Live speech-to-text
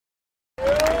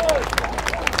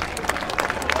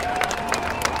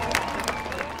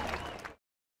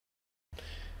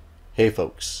Hey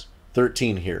folks,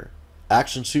 13 here.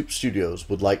 Action Soup Studios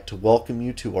would like to welcome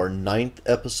you to our 9th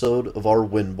episode of our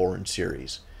Windborne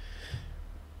series.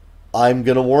 I'm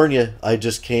gonna warn you, I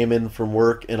just came in from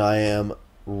work and I am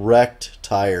wrecked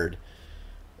tired.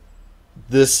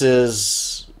 This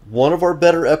is one of our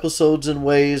better episodes in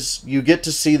ways. You get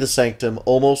to see the Sanctum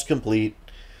almost complete.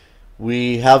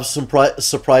 We have some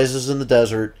surprises in the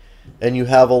desert, and you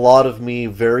have a lot of me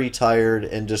very tired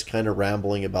and just kind of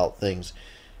rambling about things.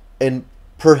 And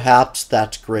perhaps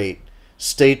that's great.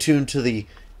 Stay tuned to the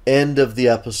end of the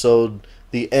episode.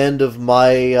 The end of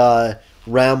my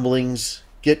ramblings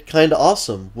get kind of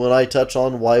awesome when I touch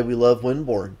on why we love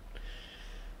Windborne.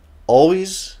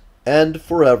 Always and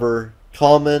forever,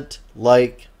 comment,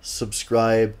 like,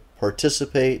 subscribe,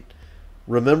 participate,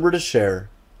 remember to share,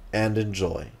 and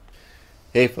enjoy.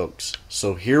 Hey folks,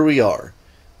 so here we are.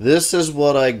 This is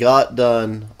what I got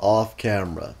done off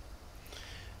camera.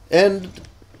 And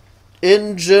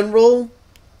in general,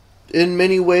 in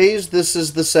many ways, this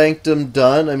is the Sanctum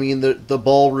done. I mean, the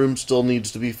ballroom still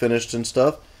needs to be finished and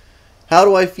stuff. How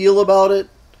do I feel about it?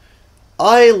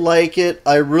 I like it.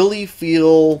 I really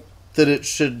feel that it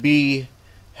should be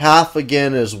half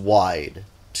again as wide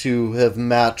to have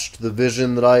matched the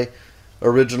vision that I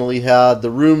originally had.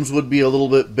 The rooms would be a little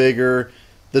bit bigger.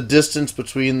 The distance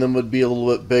between them would be a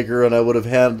little bit bigger, and I would have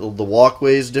handled the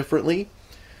walkways differently.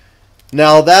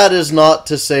 Now, that is not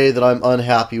to say that I'm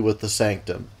unhappy with the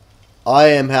Sanctum. I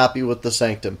am happy with the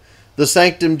Sanctum. The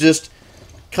Sanctum just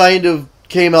kind of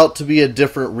came out to be a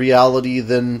different reality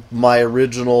than my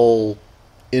original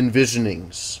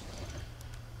envisionings.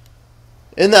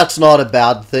 And that's not a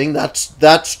bad thing.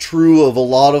 That's true of a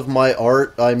lot of my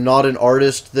art. I'm not an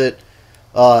artist that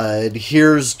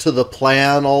adheres to the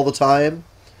plan all the time.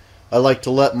 I like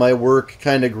to let my work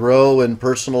kind of grow and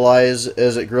personalize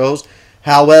as it grows.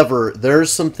 However,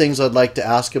 there's some things I'd like to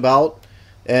ask about,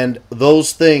 and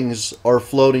those things are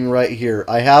floating right here.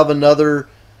 I have another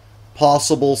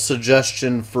possible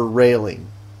suggestion for railing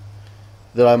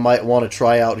that I might want to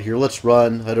try out here. Let's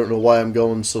run. I don't know why I'm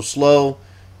going so slow.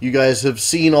 You guys have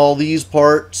seen all these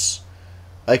parts.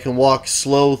 I can walk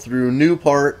slow through new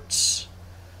parts.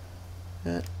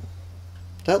 That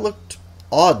looked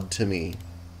odd to me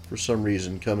for some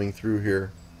reason coming through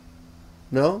here.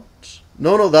 No?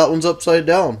 No, that one's upside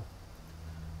down.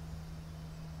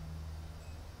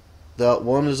 That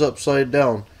one is upside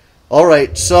down.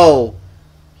 Alright, so,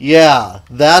 yeah,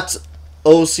 that's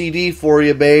OCD for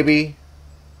you, baby.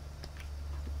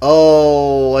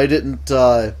 Oh, I didn't,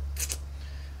 I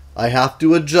have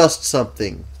to adjust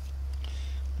something.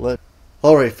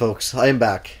 Alright, folks, I am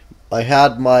back. I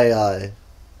had my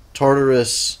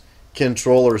Tartarus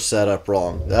controller set up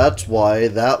wrong. That's why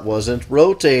that wasn't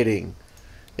rotating.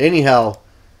 Anyhow,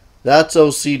 that's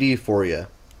OCD for you.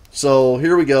 So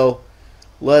here we go.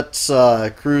 Let's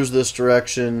cruise this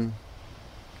direction.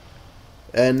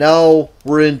 And now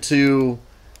we're into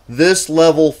this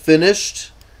level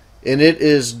finished. And it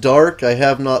is dark. I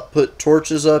have not put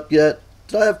torches up yet.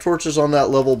 Did I have torches on that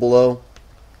level below?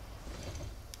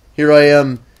 Here I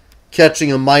am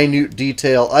catching a minute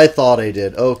detail. I thought I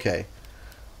did. Okay.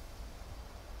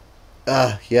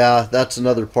 Yeah, that's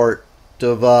another part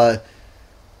of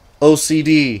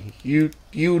OCD.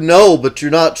 You know, but you're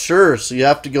not sure, so you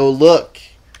have to go look.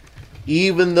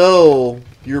 Even though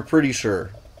you're pretty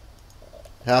sure.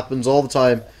 Happens all the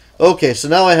time. Okay, so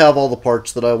now I have all the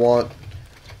parts that I want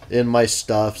in my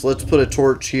stuff. So let's put a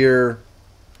torch here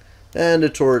and a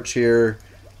torch here.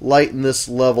 Lighten this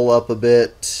level up a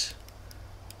bit.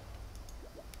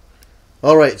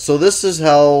 Alright, so this is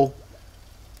how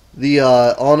the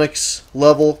Onyx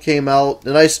level came out,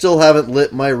 and I still haven't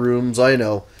lit my rooms. I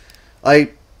know.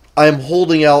 I'm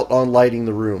holding out on lighting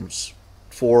the rooms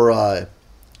for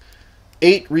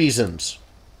 8 reasons.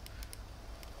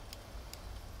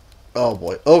 Oh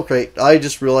boy. Okay, I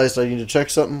just realized I need to check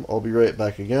something. I'll be right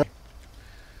back again.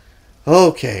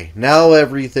 Okay, now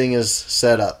everything is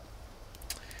set up.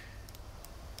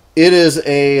 It is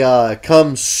a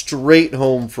come straight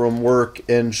home from work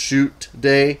and shoot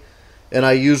day. And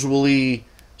I usually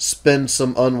spend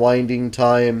some unwinding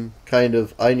time kind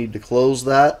of, I need to close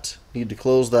that. Need to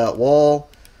close that wall.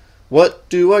 What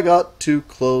do I got to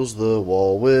close the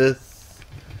wall with?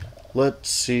 Let's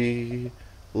see.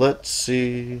 Let's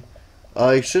see.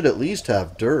 I should at least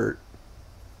have dirt.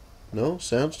 No?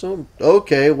 Sandstone?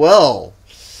 Okay, well.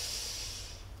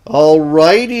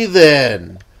 Alrighty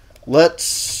then.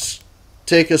 Let's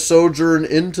take a sojourn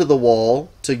into the wall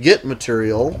to get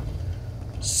material,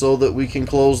 so that we can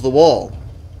close the wall.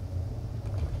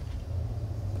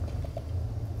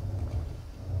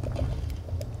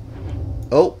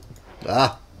 Oh.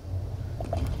 Ah.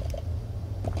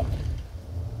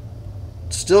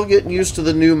 still getting used to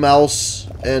the new mouse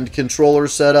and controller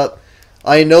setup.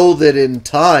 I know that in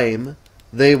time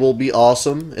they will be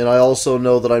awesome, and I also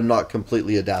know that I'm not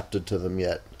completely adapted to them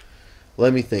yet.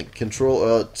 Let me think.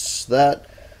 It's that.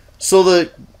 So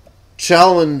the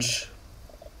challenge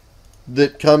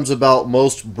that comes about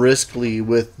most briskly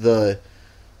with the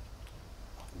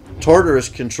Tartarus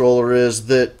controller is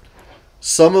that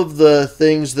some of the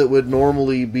things that would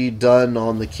normally be done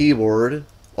on the keyboard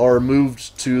are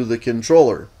moved to the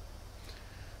controller.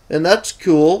 And that's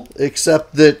cool,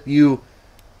 except that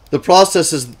the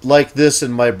process is like this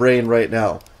in my brain right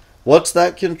now. What's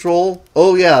that control?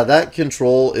 Oh yeah, that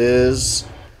control is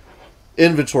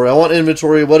inventory. I want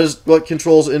inventory. What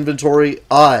controls inventory?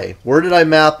 I. Where did I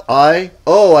map I?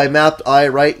 Oh, I mapped I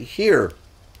right here.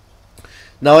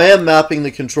 Now I am mapping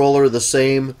the controller the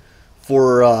same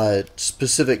for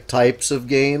specific types of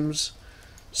games.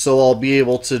 So I'll be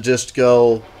able to just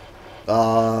go,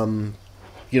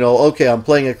 you know, okay, I'm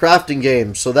playing a crafting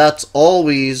game. So that's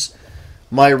always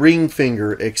my ring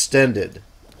finger extended.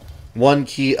 One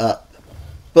key up.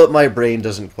 But my brain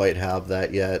doesn't quite have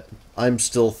that yet. I'm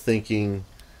still thinking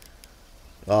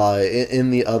in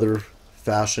the other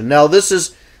fashion. Now this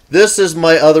is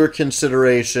my other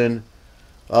consideration.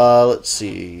 Let's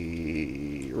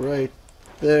see, right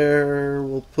there.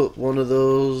 We'll put one of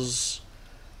those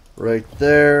right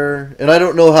there. And I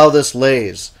don't know how this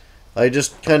lays. I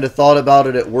just kind of thought about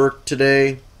it at work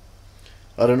today.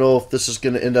 I don't know if this is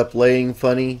going to end up laying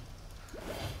funny.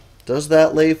 Does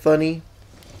that lay funny?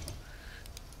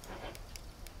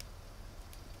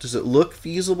 Does it look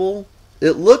feasible?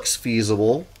 It looks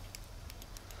feasible.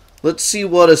 Let's see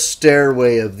what a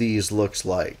stairway of these looks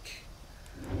like.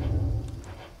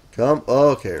 Come,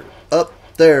 okay, up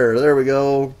there. There we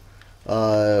go.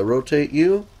 Rotate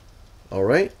you. All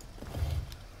right.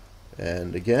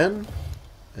 And again.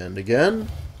 And again.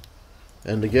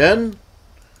 And again.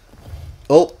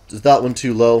 Oh, is that one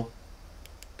too low?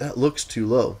 That looks too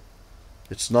low.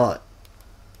 It's not.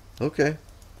 Okay.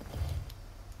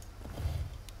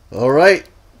 Alright,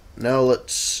 now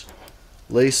let's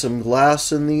lay some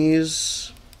glass in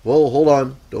these. Whoa, hold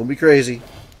on. Don't be crazy.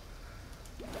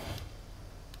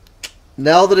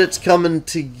 Now that it's coming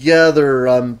together,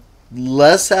 I'm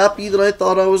less happy than I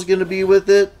thought I was going to be with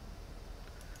it.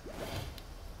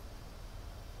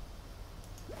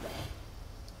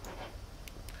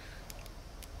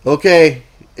 Okay,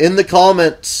 in the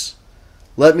comments,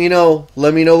 let me know.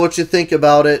 Let me know what you think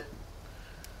about it.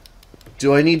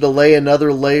 Do I need to lay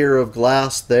another layer of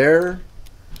glass there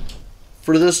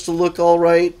for this to look all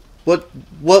right? What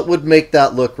would make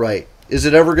that look right? Is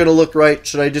it ever going to look right?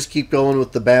 Should I just keep going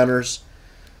with the banners?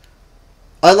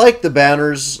 I like the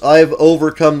banners. I've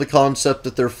overcome the concept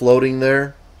that they're floating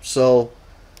there. So,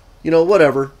 you know,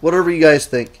 whatever. Whatever you guys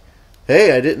think.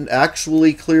 Hey, I didn't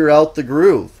actually clear out the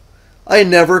groove. I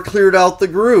never cleared out the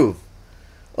groove.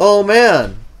 Oh,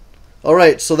 man.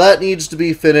 Alright, so that needs to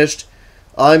be finished.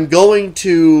 I'm going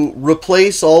to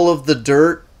replace all of the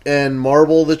dirt and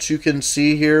marble that you can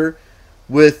see here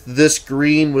with this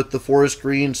green, with the forest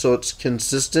green, so it's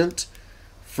consistent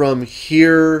from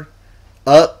here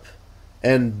up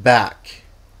and back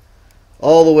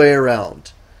all the way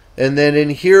around. And then in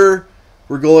here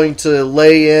we're going to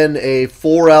lay in a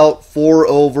 4 out, 4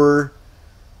 over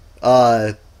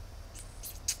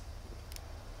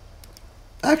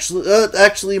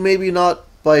actually maybe not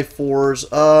by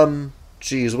 4s.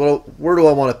 Geez, where do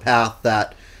I want to path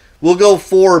that? We'll go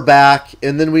 4 back,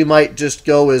 and then we might just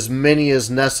go as many as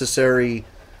necessary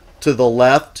to the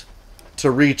left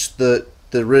to reach the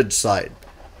ridge side.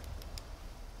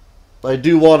 I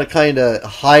do want to kind of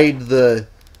hide the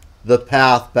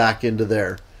path back into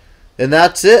there. And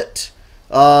that's it.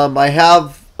 I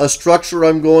have a structure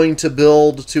I'm going to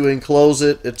build to enclose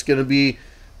it. It's going to be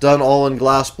done all in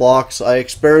glass blocks. I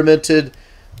experimented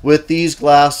with these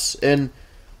glass, and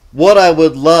what I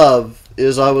would love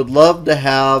is I would love to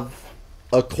have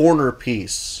a corner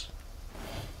piece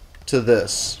to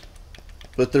this.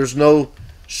 But there's no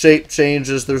shape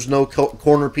changes. There's no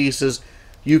corner pieces.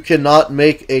 You cannot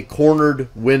make a cornered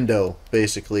window,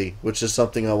 basically, which is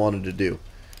something I wanted to do.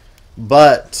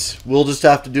 But we'll just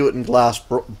have to do it in glass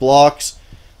blocks.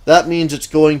 That means it's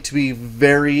going to be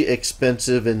very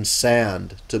expensive in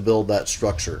sand to build that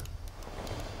structure.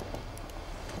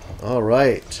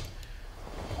 Alright.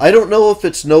 I don't know if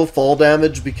it's no fall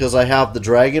damage because I have the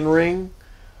dragon ring.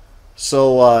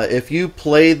 So if you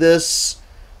play this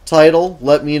title,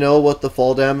 let me know what the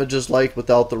fall damage is like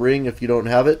without the ring if you don't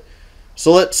have it.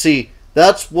 So let's see.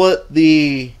 That's what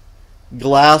the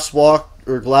glass walk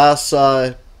or glass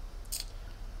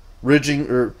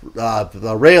ridging or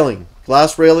the railing,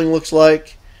 glass railing looks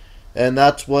like. And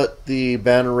that's what the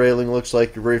banner railing looks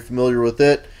like. You're very familiar with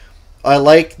it. I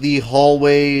like the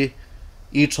hallway,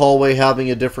 each hallway having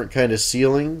a different kind of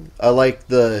ceiling. I like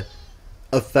the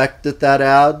effect that that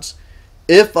adds.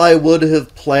 If I would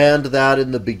have planned that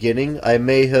in the beginning, I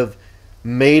may have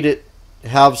made it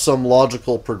have some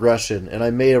logical progression, and I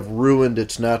may have ruined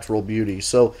its natural beauty.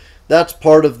 So that's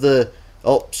part of the...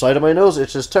 Oh, side of my nose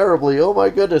itches terribly. Oh my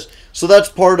goodness. So that's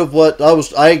part of what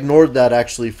I ignored that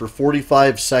actually for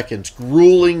 45 seconds.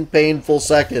 Grueling, painful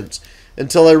seconds.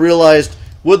 Until I realized,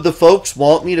 would the folks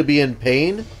want me to be in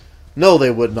pain? No,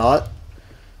 they would not.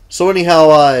 So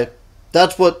anyhow,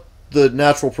 that's what the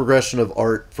natural progression of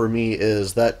art for me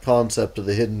is. That concept of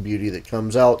the hidden beauty that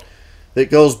comes out, that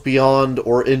goes beyond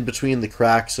or in between the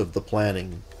cracks of the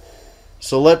planning.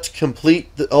 So let's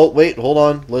complete the... Oh, wait, hold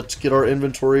on. Let's get our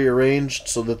inventory arranged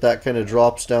so that that kind of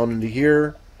drops down into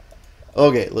here.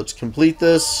 Okay, let's complete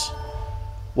this.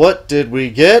 What did we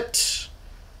get?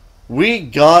 We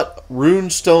got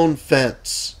runestone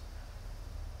fence.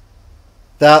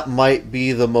 That might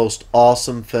be the most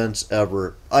awesome fence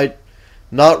ever.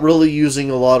 Not really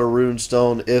using a lot of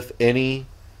runestone, if any,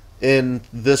 in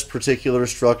this particular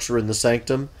structure in the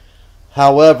Sanctum.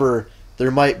 However, there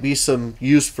might be some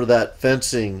use for that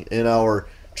fencing in our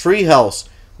treehouse,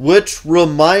 which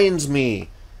reminds me,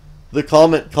 the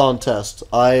comment contest.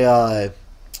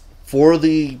 For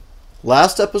the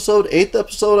last episode, 8th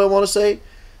episode, I want to say,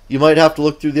 you might have to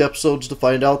look through the episodes to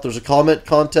find out. There's a comment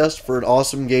contest for an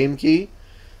awesome game key.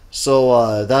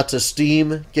 So that's a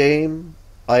Steam game,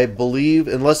 I believe,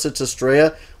 unless it's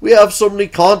Estrella. We have so many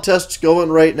contests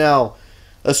going right now.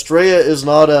 Estrella is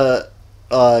not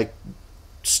a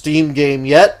Steam game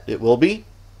yet. It will be.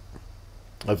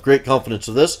 I have great confidence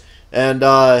of this. And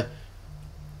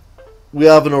we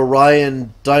have an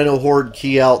Orion Dino Horde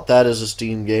key out. That is a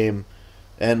Steam game.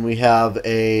 And we have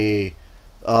a...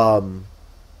 what's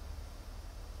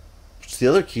the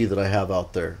other key that I have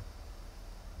out there?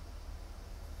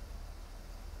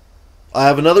 I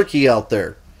have another key out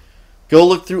there. Go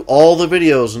look through all the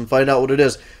videos and find out what it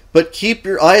is. But keep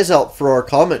your eyes out for our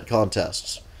comment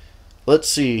contests. Let's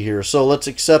see here. So let's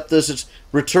accept this. It's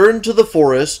return to the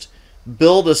forest.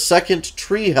 Build a second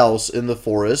treehouse in the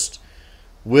forest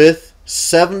with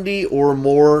 70 or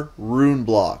more rune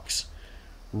blocks.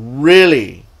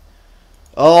 Really?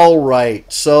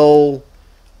 Alright. So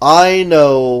I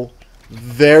know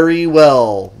very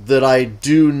well that I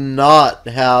do not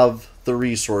have the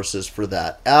resources for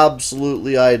that.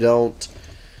 Absolutely I don't.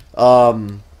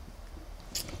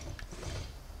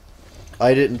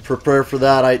 I didn't prepare for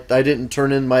that. I didn't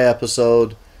turn in my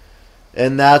episode.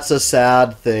 And that's a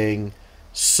sad thing.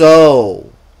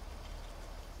 So,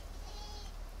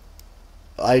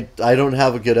 I don't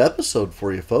have a good episode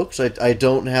for you folks. I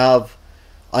don't have...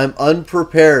 I'm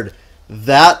unprepared.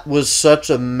 That was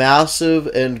such a massive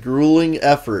and grueling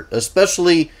effort.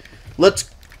 Especially,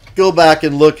 let's go back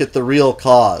and look at the real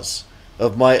cause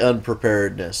of my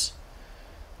unpreparedness.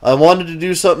 I wanted to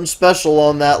do something special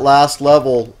on that last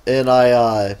level, and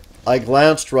I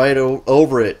glanced right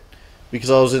over it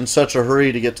because I was in such a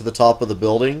hurry to get to the top of the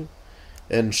building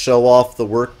and show off the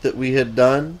work that we had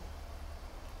done.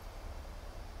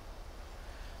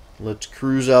 Let's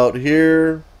cruise out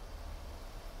here.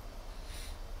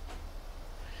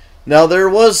 Now, there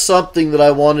was something that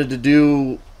I wanted to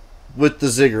do with the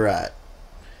Zigguarat,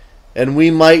 and we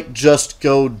might just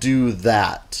go do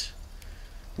that.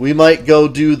 We might go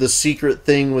do the secret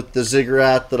thing with the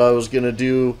Zigguarat that I was going to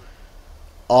do.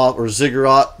 Or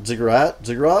Zigguarat?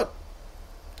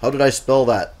 How did I spell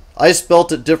that? I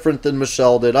spelt it different than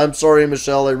Michelle did. I'm sorry,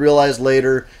 Michelle. I realized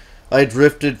later I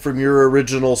drifted from your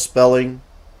original spelling.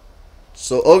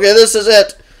 So, okay, this is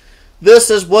it.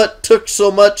 This is what took so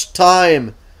much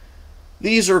time.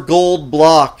 These are gold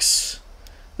blocks.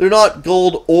 They're not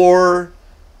gold ore.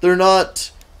 They're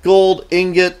not gold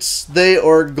ingots. They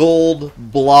are gold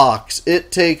blocks.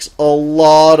 It takes a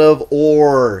lot of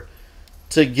ore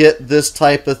to get this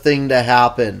type of thing to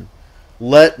happen.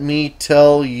 Let me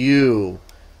tell you.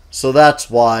 So that's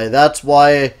why. That's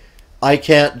why I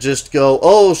can't just go,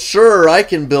 oh, sure, I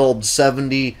can build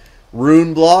 70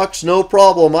 rune blocks. No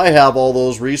problem. I have all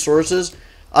those resources.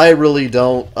 I really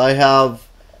don't. I have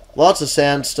lots of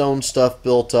sandstone stuff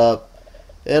built up.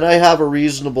 And I have a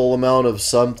reasonable amount of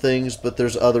some things, but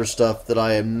there's other stuff that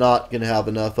I am not going to have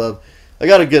enough of. I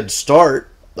got a good start.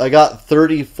 I got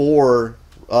 34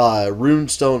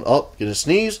 runestone. Oh, gonna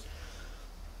sneeze.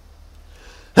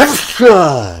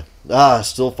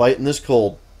 Still fighting this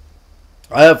cold.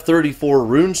 I have 34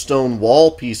 runestone wall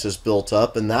pieces built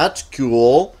up, and that's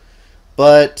cool.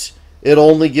 But it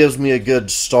only gives me a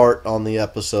good start on the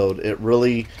episode. It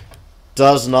really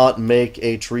does not make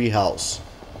a treehouse.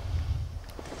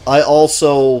 I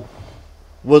also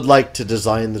would like to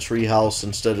design the treehouse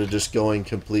instead of just going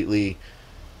completely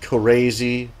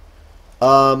crazy.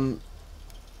 I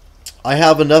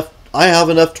have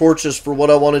enough torches for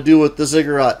what I want to do with the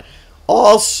ziggurat.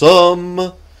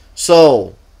 Awesome.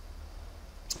 So,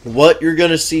 what you're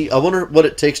going to see, I wonder what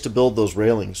it takes to build those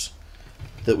railings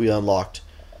that we unlocked.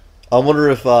 I wonder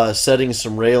if setting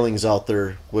some railings out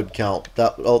there would count.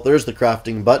 Oh, there's the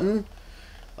crafting button.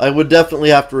 I would definitely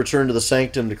have to return to the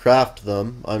Sanctum to craft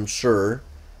them, I'm sure.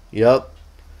 Yep.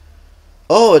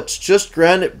 Oh, it's just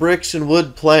granite bricks and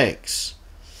wood planks.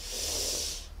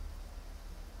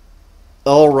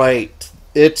 Alright.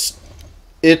 It's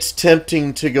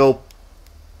tempting to go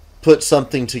put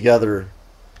something together.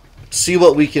 See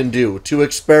what we can do. To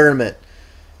experiment.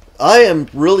 I am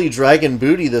really dragging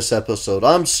booty this episode.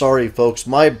 I'm sorry, folks.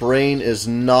 My brain is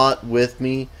not with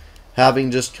me, having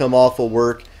just come off of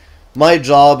work. My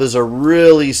job is a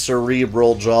really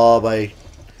cerebral job. I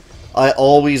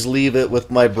always leave it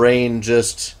with my brain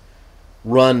just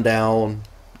run down,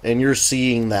 and you're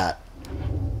seeing that.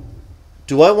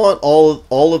 Do I want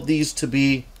all of these to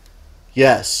be?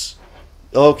 Yes.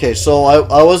 Okay, so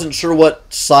I wasn't sure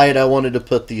what side I wanted to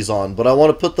put these on, but I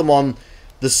want to put them on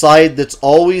the side that's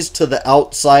always to the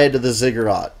outside of the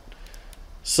ziggurat.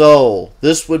 So,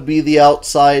 this would be the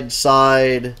outside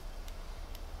side.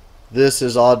 This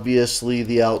is obviously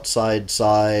the outside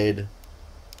side.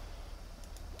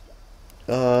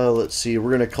 Let's see,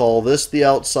 we're going to call this the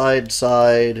outside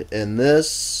side, and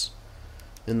this,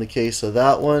 in the case of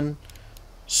that one.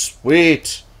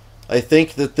 Sweet! I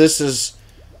think that this is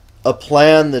a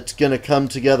plan that's going to come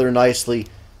together nicely.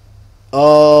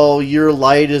 Oh, your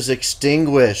light is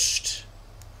extinguished.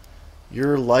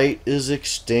 Your light is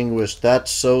extinguished.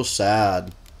 That's so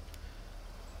sad.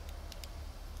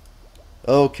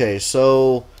 Okay,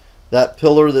 so that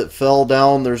pillar that fell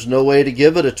down, there's no way to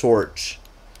give it a torch.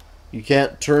 You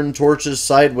can't turn torches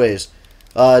sideways.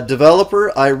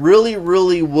 Developer, I really,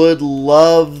 really would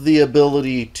love the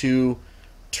ability to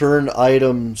turn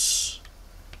items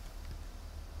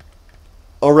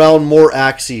around more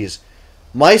axes.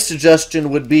 My suggestion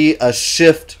would be a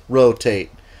shift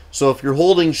rotate. So if you're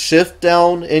holding shift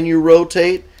down and you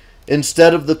rotate,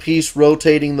 instead of the piece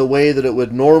rotating the way that it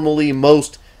would normally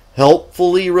most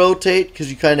helpfully rotate, because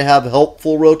you kind of have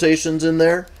helpful rotations in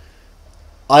there,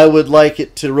 I would like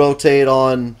it to rotate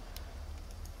on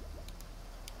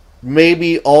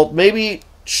maybe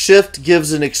shift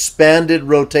gives an expanded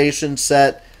rotation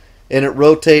set, and it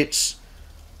rotates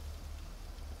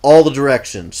all the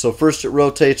directions. So first it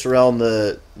rotates around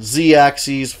the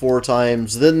z-axis 4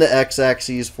 times, then the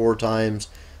x-axis 4 times,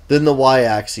 then the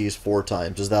y-axis 4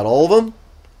 times. Is that all of them?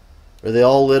 Are they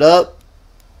all lit up?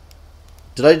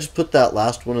 Did I just put that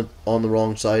last one on the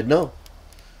wrong side? No.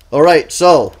 Alright,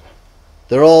 so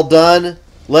they're all done.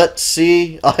 Let's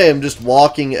see. I am just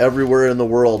walking everywhere in the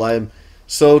world. I am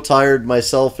so tired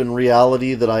myself in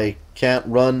reality that I can't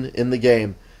run in the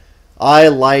game. I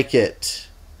like it.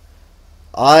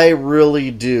 I really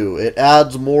do. It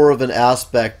adds more of an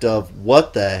aspect of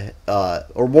what the,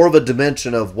 or more of a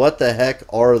dimension of what the heck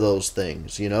are those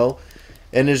things, you know?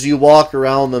 And as you walk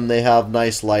around them, they have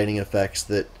nice lighting effects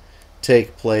that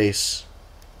take place.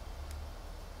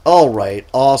 Alright,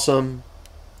 awesome.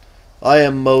 I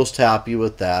am most happy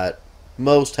with that.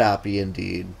 Most happy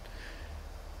indeed.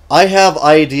 I have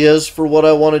ideas for what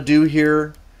I want to do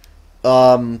here.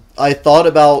 I thought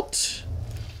about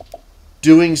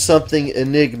doing something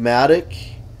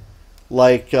enigmatic,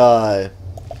 like, oh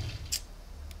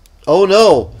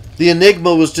no, the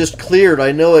enigma was just cleared.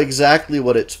 I know exactly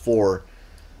what it's for.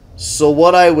 So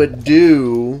what I would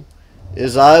do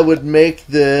is I would make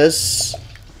this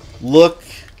look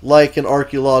like an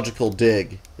archaeological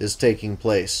dig is taking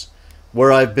place,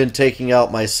 where I've been taking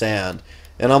out my sand.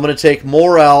 And I'm going to take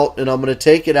more out, and I'm going to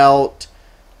take it out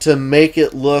to make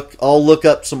it look, I'll look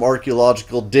up some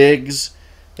archaeological digs,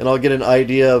 and I'll get an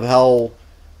idea of how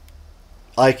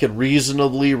I could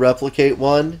reasonably replicate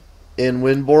one in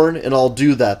Windborne, and I'll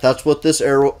do that. That's what this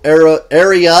area.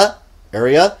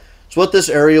 It's what this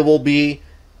area will be.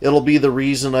 It'll be the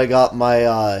reason I got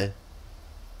my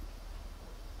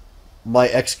my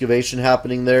excavation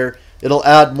happening there. It'll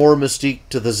add more mystique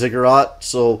to the ziggurat.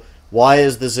 So why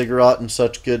is the ziggurat in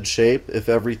such good shape if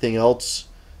everything else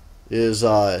is...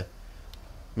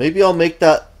 maybe I'll make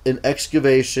that an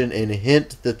excavation and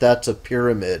hint that that's a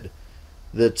pyramid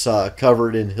that's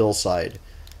covered in hillside.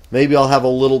 Maybe I'll have a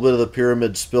little bit of the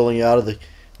pyramid spilling out of the...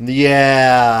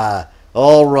 Yeah!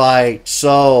 Alright,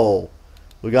 so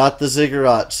we got the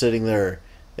ziggurat sitting there.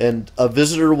 And a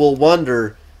visitor will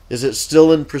wonder, Is it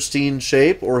still in pristine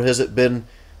shape, or has it been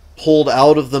pulled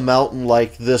out of the mountain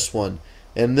like this one?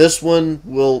 And this one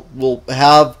will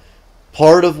have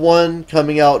part of one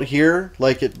coming out here,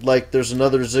 like there's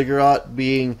another ziggurat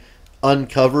being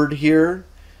uncovered here,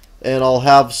 and I'll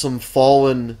have some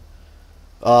fallen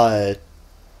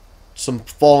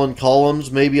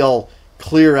columns. Maybe I'll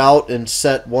clear out and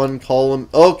set one column.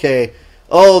 Okay.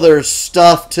 Oh, there's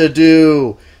stuff to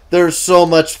do. There's so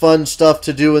much fun stuff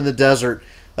to do in the desert.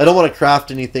 I don't want to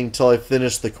craft anything till I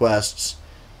finish the quests,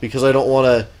 because I don't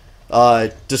want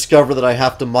to discover that I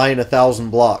have to mine 1,000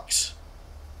 blocks.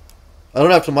 I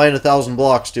don't have to mine 1,000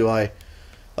 blocks, do I?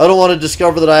 I don't want to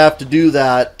discover that I have to do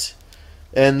that,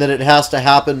 and then it has to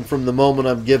happen from the moment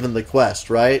I'm given the quest,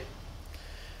 right?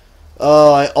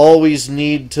 I always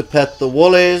need to pet the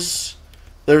woolies.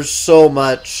 There's so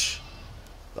much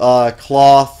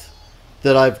cloth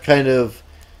that I've kind of...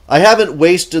 I haven't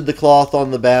wasted the cloth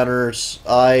on the banners.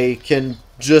 I can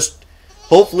just...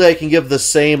 Hopefully I can give the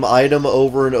same item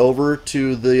over and over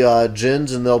to the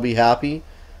djinns, and they'll be happy.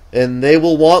 And they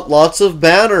will want lots of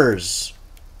banners.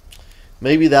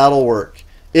 Maybe that'll work.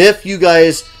 If you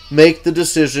guys make the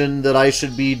decision that I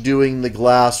should be doing the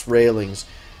glass railings.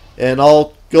 And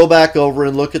I'll go back over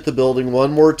and look at the building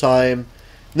one more time.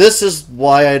 This is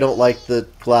why I don't like the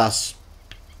glass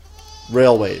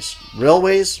railways.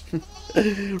 Railways?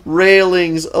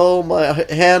 Railings. Oh my.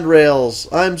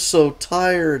 Handrails. I'm so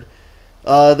tired.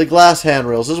 The glass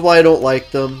handrails. This is why I don't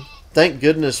like them. Thank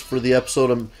goodness for the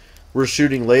episode we're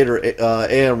shooting later.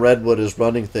 AM Redwood is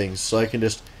running things, so I can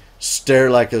just stare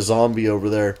like a zombie over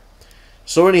there.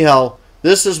 So anyhow,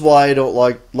 this is why I don't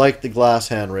like the glass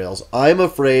handrails. I'm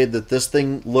afraid that this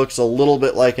thing looks a little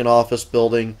bit like an office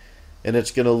building, and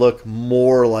it's going to look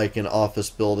more like an office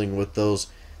building with those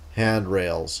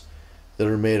handrails that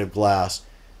are made of glass.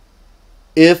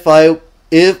 If I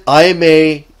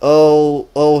may,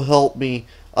 oh help me,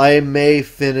 I may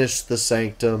finish the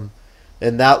Sanctum,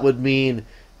 and that would mean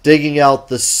digging out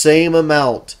the same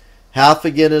amount, half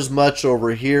again as much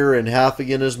over here and half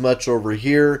again as much over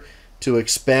here, to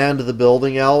expand the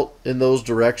building out in those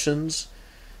directions.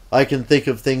 I can think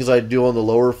of things I'd do on the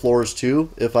lower floors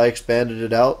too if I expanded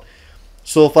it out.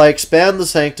 So if I expand the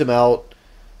Sanctum out,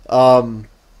 I'm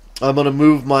going to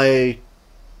move my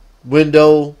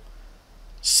window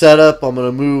setup. I'm going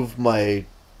to move my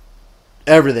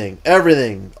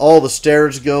everything. All the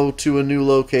stairs go to a new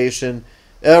location.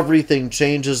 Everything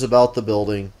changes about the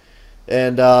building.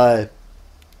 And I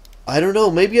don't know,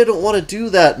 maybe I don't want to do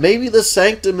that. Maybe the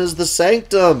Sanctum is the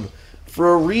Sanctum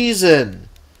for a reason.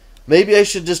 Maybe I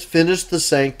should just finish the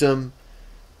Sanctum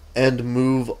and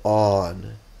move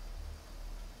on.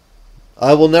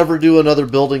 I will never do another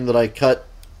building that I cut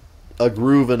a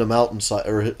groove in a mountainside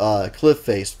or cliff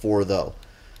face for, though.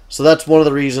 So that's one of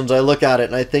the reasons I look at it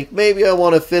and I think maybe I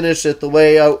want to finish it the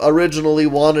way I originally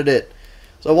wanted it.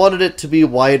 So I wanted it to be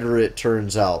wider, it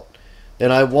turns out.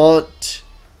 And I want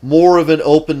more of an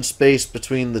open space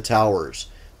between the towers.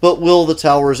 But will the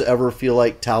towers ever feel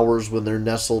like towers when they're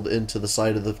nestled into the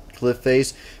side of the cliff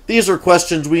face? These are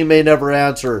questions we may never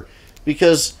answer.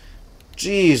 Because,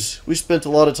 geez, we spent a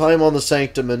lot of time on the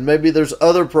Sanctum, and maybe there's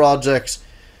other projects.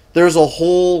 There's a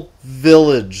whole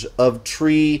village of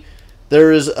tree.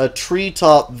 There is a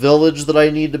treetop village that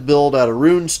I need to build out of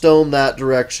runestone that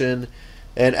direction.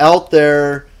 And out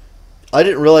there, I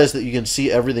didn't realize that you can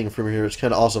see everything from here. It's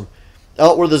kind of awesome.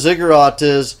 Out where the Ziggurat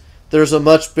is, there's a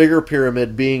much bigger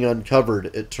pyramid being uncovered,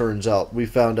 it turns out. We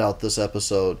found out this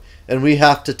episode. And we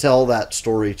have to tell that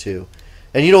story too.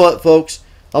 And you know what, folks?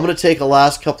 I'm going to take a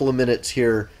last couple of minutes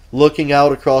here, looking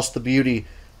out across the beauty,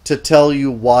 to tell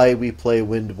you why we play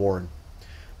Windborne.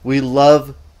 We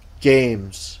love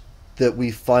games that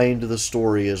we find the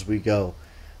story as we go.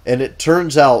 And it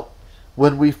turns out,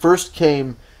 when we first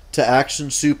came to Action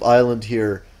Soup Island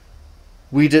here,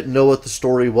 we didn't know what the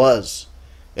story was.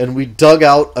 And we dug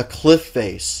out a cliff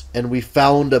face, and we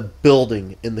found a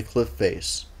building in the cliff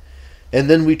face. And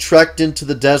then we trekked into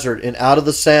the desert, and out of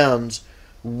the sands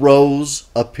rose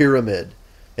a pyramid.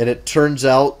 And it turns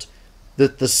out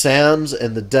that the sands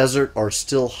and the desert are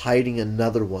still hiding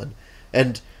another one.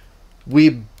 And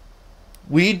we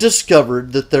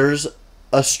discovered that there's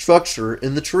a structure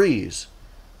in the trees.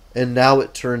 And now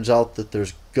it turns out that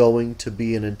there's going to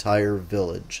be an entire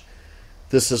village.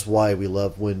 This is why we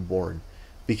love Windborne.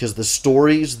 Because the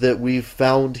stories that we've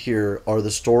found here are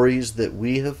the stories that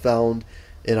we have found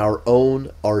in our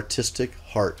own artistic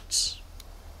hearts.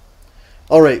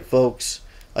 Alright, folks.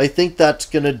 I think that's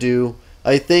going to do.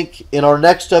 I think in our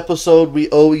next episode we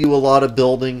owe you a lot of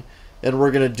building. And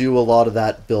we're going to do a lot of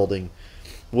that building.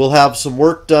 We'll have some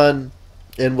work done.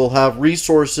 And we'll have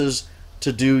resources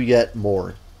to do yet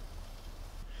more.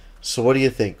 So what do you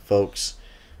think, folks?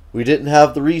 We didn't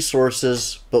have the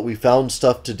resources, but we found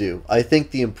stuff to do. I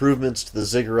think the improvements to the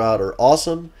Ziggurat are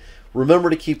awesome. Remember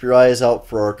to keep your eyes out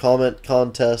for our comment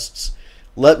contests.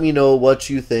 Let me know what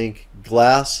you think,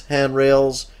 glass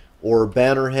handrails or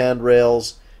banner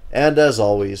handrails. And as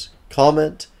always,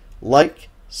 comment, like,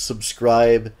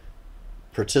 subscribe,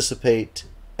 participate,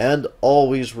 and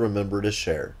always remember to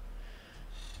share.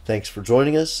 Thanks for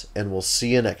joining us, and we'll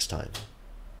see you next time.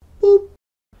 Boop.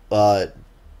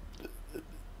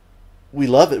 We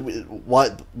love it.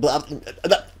 What? Boop.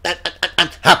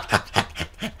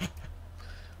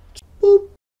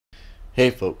 Hey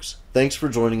folks, thanks for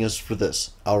joining us for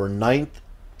this, our 9th.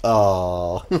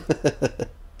 Boop.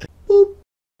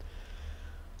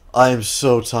 I am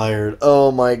so tired.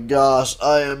 Oh my gosh,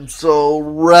 I am so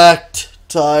wrecked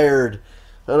tired.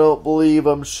 I don't believe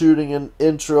I'm shooting an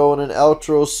intro and an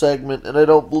outro segment, and I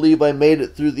don't believe I made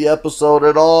it through the episode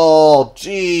at all.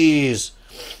 Jeez.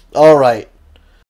 Alright.